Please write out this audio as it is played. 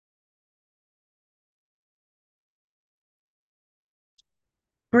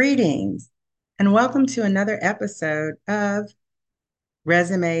Greetings and welcome to another episode of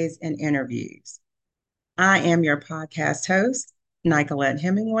Resumes and Interviews. I am your podcast host, Nicolette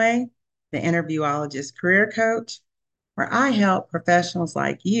Hemingway, the interviewologist career coach, where I help professionals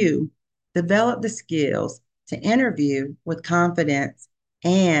like you develop the skills to interview with confidence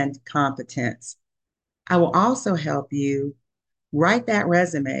and competence. I will also help you write that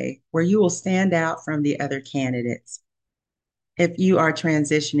resume where you will stand out from the other candidates. If you are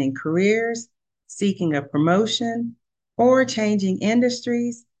transitioning careers, seeking a promotion, or changing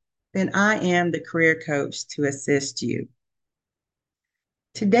industries, then I am the career coach to assist you.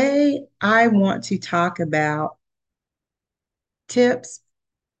 Today, I want to talk about tips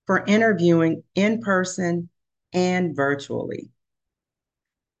for interviewing in person and virtually.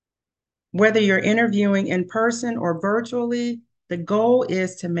 Whether you're interviewing in person or virtually, the goal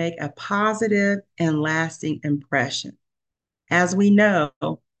is to make a positive and lasting impression. As we know,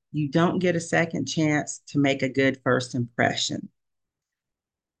 you don't get a second chance to make a good first impression.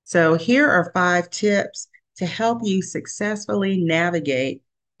 So here are 5 tips to help you successfully navigate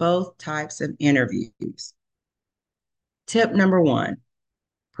both types of interviews. Tip number 1,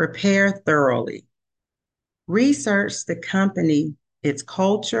 prepare thoroughly. Research the company, its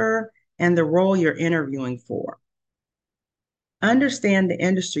culture, and the role you're interviewing for. Understand the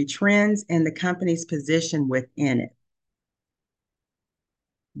industry trends and the company's position within it.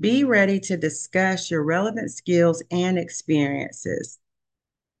 Be ready to discuss your relevant skills and experiences.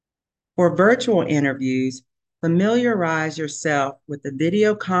 For virtual interviews, familiarize yourself with the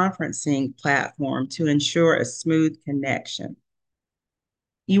video conferencing platform to ensure a smooth connection.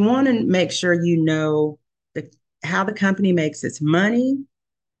 You want to make sure you know how the company makes its money,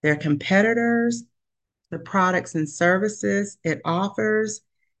 their competitors, the products and services it offers.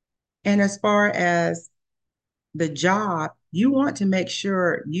 And as far as the job, you want to make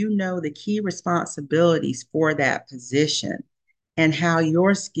sure you know the key responsibilities for that position and how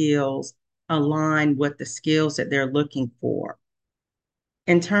your skills align with the skills that they're looking for.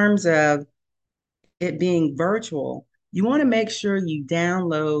 In terms of it being virtual, you want to make sure you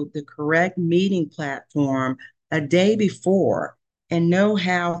download the correct meeting platform a day before and know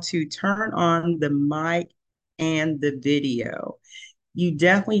how to turn on the mic and the video. You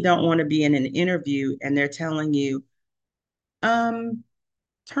definitely don't want to be in an interview and they're telling you,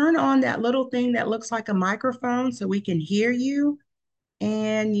 turn on that little thing that looks like a microphone so we can hear you.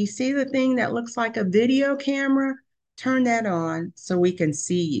 And you see the thing that looks like a video camera, turn that on so we can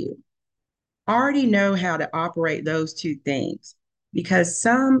see you. Already know how to operate those two things because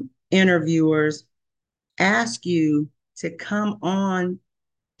some interviewers ask you to come on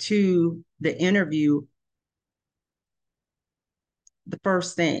to the interview the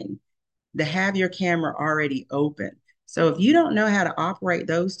first thing, to have your camera already open. So if you don't know how to operate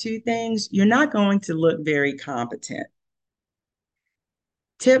those two things, you're not going to look very competent.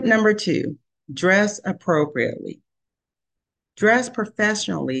 Tip number 2, dress appropriately. Dress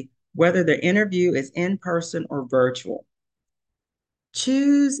professionally, whether the interview is in person or virtual.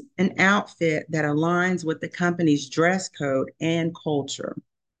 Choose an outfit that aligns with the company's dress code and culture.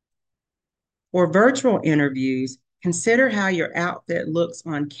 For virtual interviews, consider how your outfit looks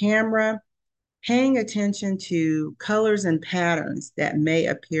on camera, paying attention to colors and patterns that may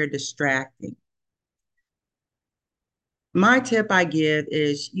appear distracting. My tip I give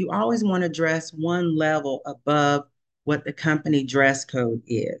is you always want to dress one level above what the company dress code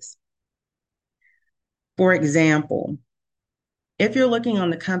is. For example, if you're looking on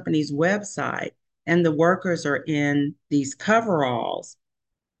the company's website and the workers are in these coveralls,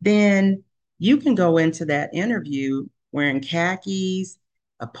 then you can go into that interview wearing khakis,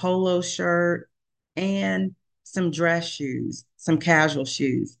 a polo shirt, and some dress shoes, some casual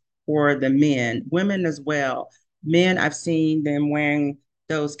shoes for the men, women as well. Men, I've seen them wearing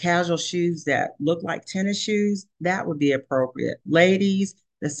those casual shoes that look like tennis shoes. That would be appropriate. Ladies,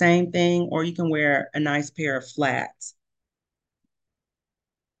 the same thing, or you can wear a nice pair of flats.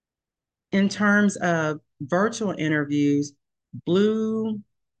 In terms of virtual interviews, blue,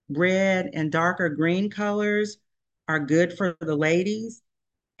 red, and darker green colors are good for the ladies.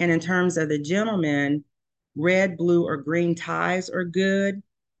 And in terms of the gentlemen, red, blue, or green ties are good.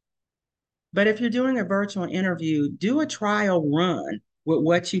 But if you're doing a virtual interview, do a trial run with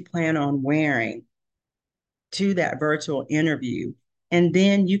what you plan on wearing to that virtual interview. And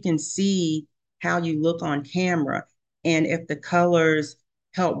then you can see how you look on camera and if the colors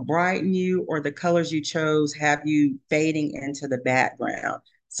help brighten you or the colors you chose have you fading into the background.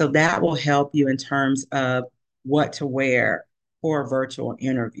 So that will help you in terms of what to wear for a virtual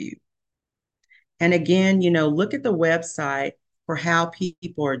interview. And again, look at the website for how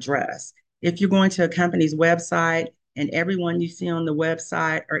people are dressed. If you're going to a company's website and everyone you see on the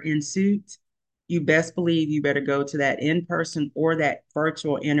website are in suits, you best believe you better go to that in-person or that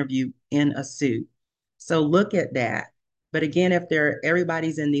virtual interview in a suit. So look at that. But again, if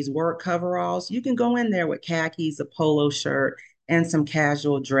everybody's in these work coveralls, you can go in there with khakis, a polo shirt, and some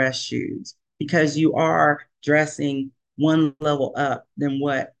casual dress shoes because you are dressing one level up than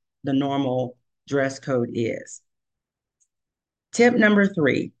what the normal dress code is. Tip number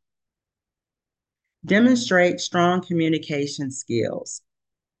 3, demonstrate strong communication skills.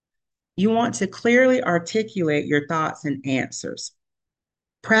 You want to clearly articulate your thoughts and answers.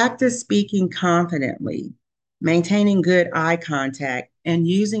 Practice speaking confidently, maintaining good eye contact, and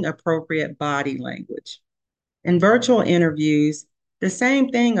using appropriate body language. In virtual interviews, the same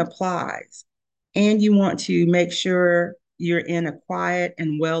thing applies. And you want to make sure you're in a quiet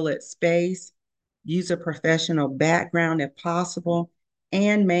and well-lit space, use a professional background if possible,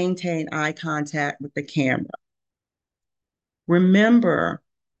 and maintain eye contact with the camera. Remember,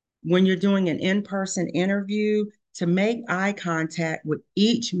 when you're doing an in-person interview, to make eye contact with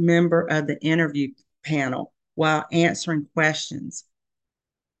each member of the interview panel while answering questions.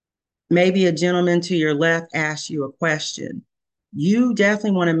 Maybe a gentleman to your left asks you a question. You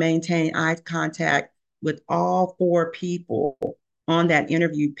definitely want to maintain eye contact with all 4 people on that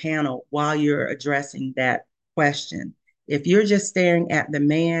interview panel while you're addressing that question. If you're just staring at the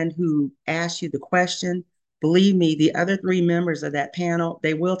man who asked you the question, believe me, the other 3 members of that panel,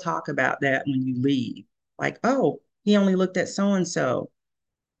 they will talk about that when you leave. Like, oh, he only looked at so-and-so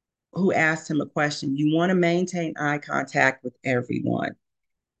who asked him a question. You want to maintain eye contact with everyone.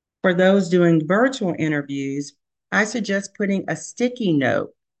 For those doing virtual interviews, I suggest putting a sticky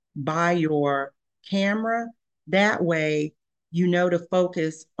note by your camera. That way, you know to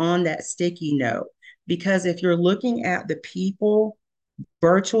focus on that sticky note. Because if you're looking at the people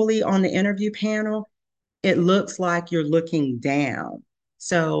virtually on the interview panel, it looks like you're looking down.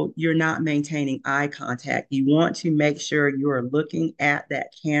 So you're not maintaining eye contact. You want to make sure you're looking at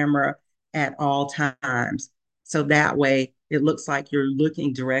that camera at all times. So that way it looks like you're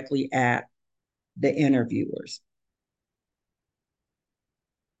looking directly at the interviewers.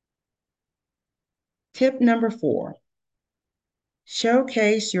 Tip number 4,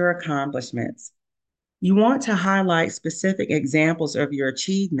 showcase your accomplishments. You want to highlight specific examples of your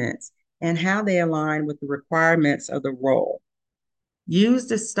achievements and how they align with the requirements of the role. Use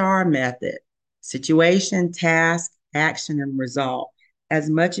the STAR method, situation, task, action, and result, as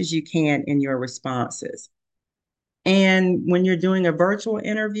much as you can in your responses. And when you're doing a virtual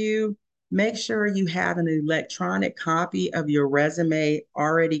interview, make sure you have an electronic copy of your resume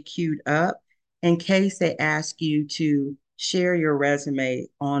already queued up in case they ask you to share your resume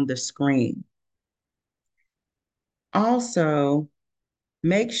on the screen. Also,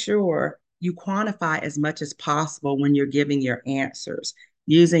 make sure you quantify as much as possible when you're giving your answers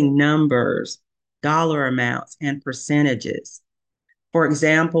using numbers, dollar amounts, and percentages. For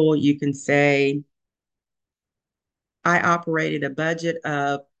example, you can say, I operated a budget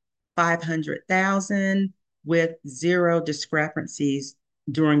of 500,000 with 0 discrepancies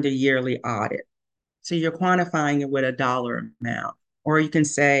during the yearly audit. So you're quantifying it with a dollar amount. Or you can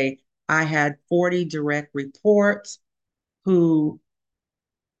say, I had 40 direct reports who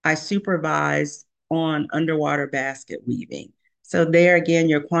I supervised on underwater basket weaving. So there again,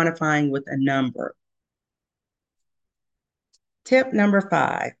 you're quantifying with a number. Tip number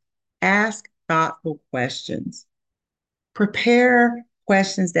 5, ask thoughtful questions. Prepare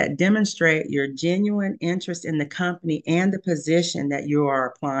questions that demonstrate your genuine interest in the company and the position that you are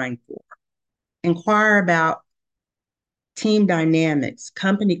applying for. Inquire about team dynamics,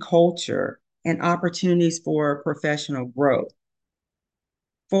 company culture, and opportunities for professional growth.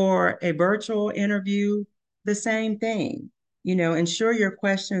 For a virtual interview, the same thing. Ensure your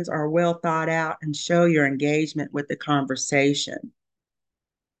questions are well thought out and show your engagement with the conversation.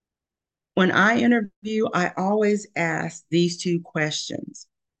 When I interview, I always ask these 2 questions.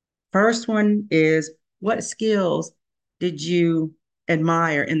 First one is, what skills did you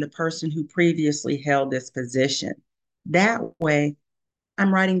admire in the person who previously held this position? That way,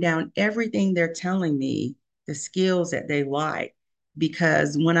 I'm writing down everything they're telling me, the skills that they like,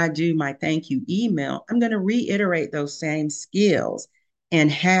 because when I do my thank you email, I'm going to reiterate those same skills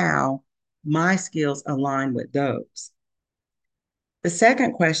and how my skills align with those. The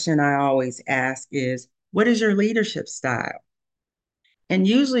second question I always ask is, what is your leadership style? And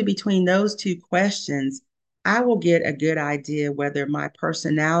usually between those 2 questions, I will get a good idea whether my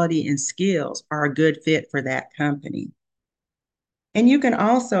personality and skills are a good fit for that company. And you can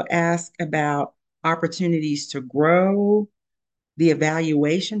also ask about opportunities to grow, the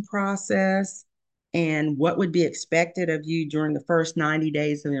evaluation process, and what would be expected of you during the first 90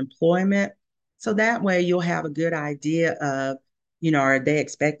 days of employment. So that way you'll have a good idea of, are they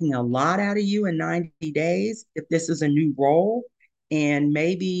expecting a lot out of you in 90 days if this is a new role? And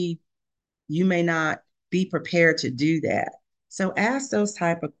maybe you may not be prepared to do that. So ask those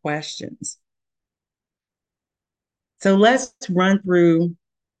type of questions. So let's run through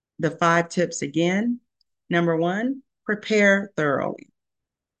the 5 tips again. Number 1, prepare thoroughly.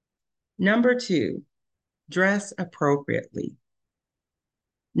 Number 2, dress appropriately.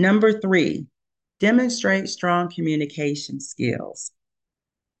 Number 3, demonstrate strong communication skills.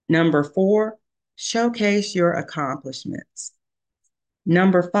 Number 4, showcase your accomplishments.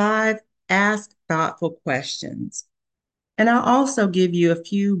 Number 5, ask thoughtful questions. And I'll also give you a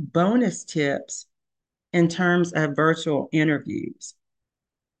few bonus tips in terms of virtual interviews.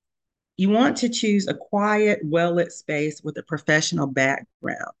 You want to choose a quiet, well-lit space with a professional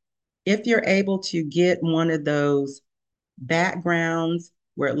background. If you're able to get one of those backgrounds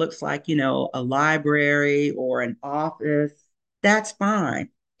where it looks like, a library or an office, that's fine.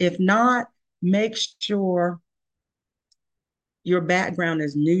 If not, make sure your background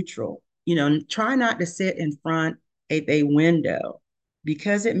is neutral. Try not to sit in front of a window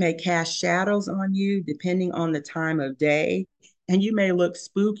because it may cast shadows on you depending on the time of day, and you may look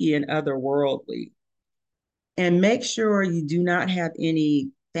spooky and otherworldly. And make sure you do not have any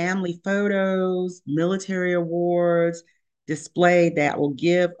family photos, military awards displayed that will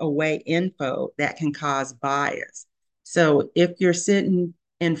give away info that can cause bias. So if you're sitting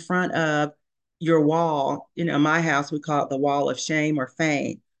in front of your wall, my house, we call it the wall of shame or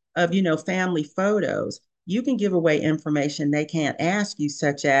fame, of, family photos, you can give away information they can't ask you,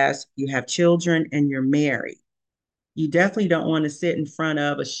 such as you have children and you're married. You definitely don't want to sit in front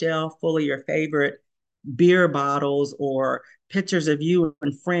of a shelf full of your favorite beer bottles or pictures of you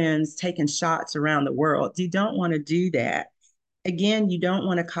and friends taking shots around the world. You don't want to do that. Again, you don't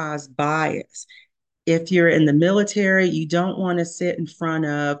want to cause bias. If you're in the military, you don't want to sit in front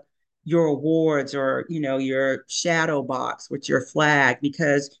of your awards or, your shadow box with your flag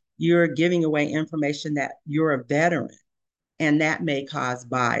because you're giving away information that you're a veteran, and that may cause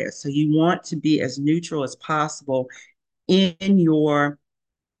bias. So you want to be as neutral as possible in your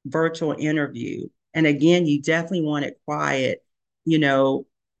virtual interview. And again, you definitely want it quiet. You know,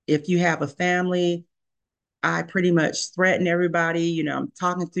 if you have a family, I pretty much threaten everybody. I'm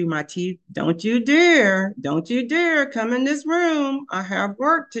talking through my teeth. Don't you dare come in this room. I have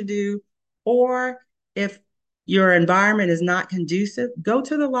work to do. Or if your environment is not conducive, go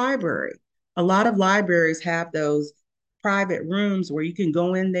to the library. A lot of libraries have those private rooms where you can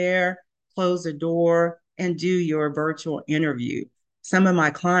go in there, close the door, and do your virtual interview. Some of my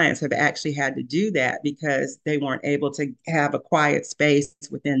clients have actually had to do that because they weren't able to have a quiet space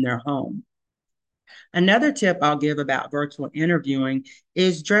within their home. Another tip I'll give about virtual interviewing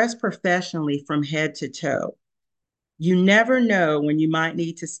is dress professionally from head to toe. You never know when you might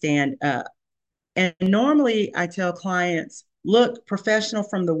need to stand up. And normally I tell clients, look professional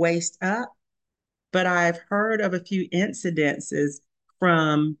from the waist up, but I've heard of a few incidences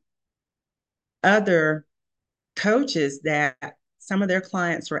from other coaches that some of their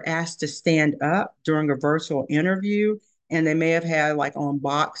clients were asked to stand up during a virtual interview, and they may have had like on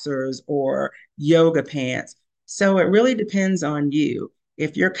boxers or yoga pants. So it really depends on you.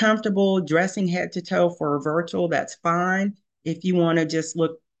 If you're comfortable dressing head to toe for a virtual, that's fine. If you want to just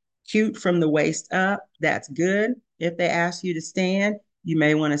look cute from the waist up, that's good. If they ask you to stand, you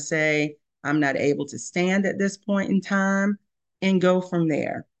may want to say, I'm not able to stand at this point in time, and go from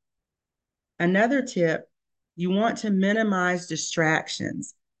there. Another tip, you want to minimize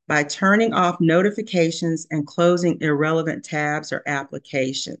distractions by turning off notifications and closing irrelevant tabs or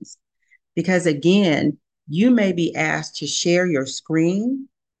applications. Because again, you may be asked to share your screen.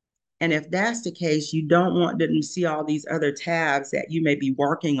 And if that's the case, you don't want them to see all these other tabs that you may be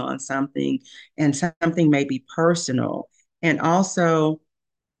working on something and something may be personal. And also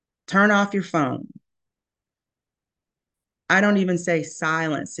turn off your phone. I don't even say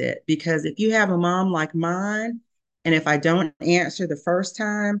silence it because if you have a mom like mine, and if I don't answer the first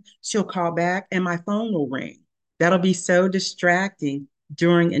time, she'll call back and my phone will ring. That'll be so distracting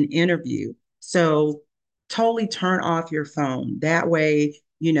during an interview. So totally turn off your phone. That way,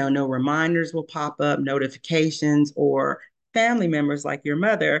 no reminders will pop up, notifications, or family members like your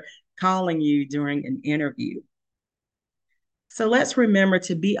mother calling you during an interview. So let's remember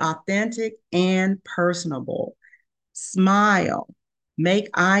to be authentic and personable. Smile, make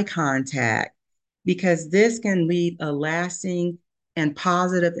eye contact, because this can leave a lasting and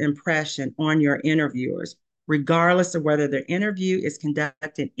positive impression on your interviewers. regardless of whether the interview is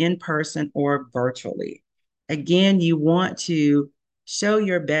conducted in person or virtually. Again, you want to show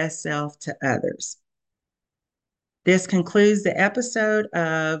your best self to others. This concludes the episode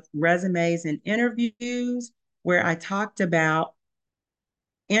of Resumes and Interviews, where I talked about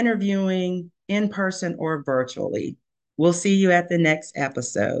interviewing in person or virtually. We'll see you at the next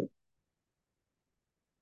episode.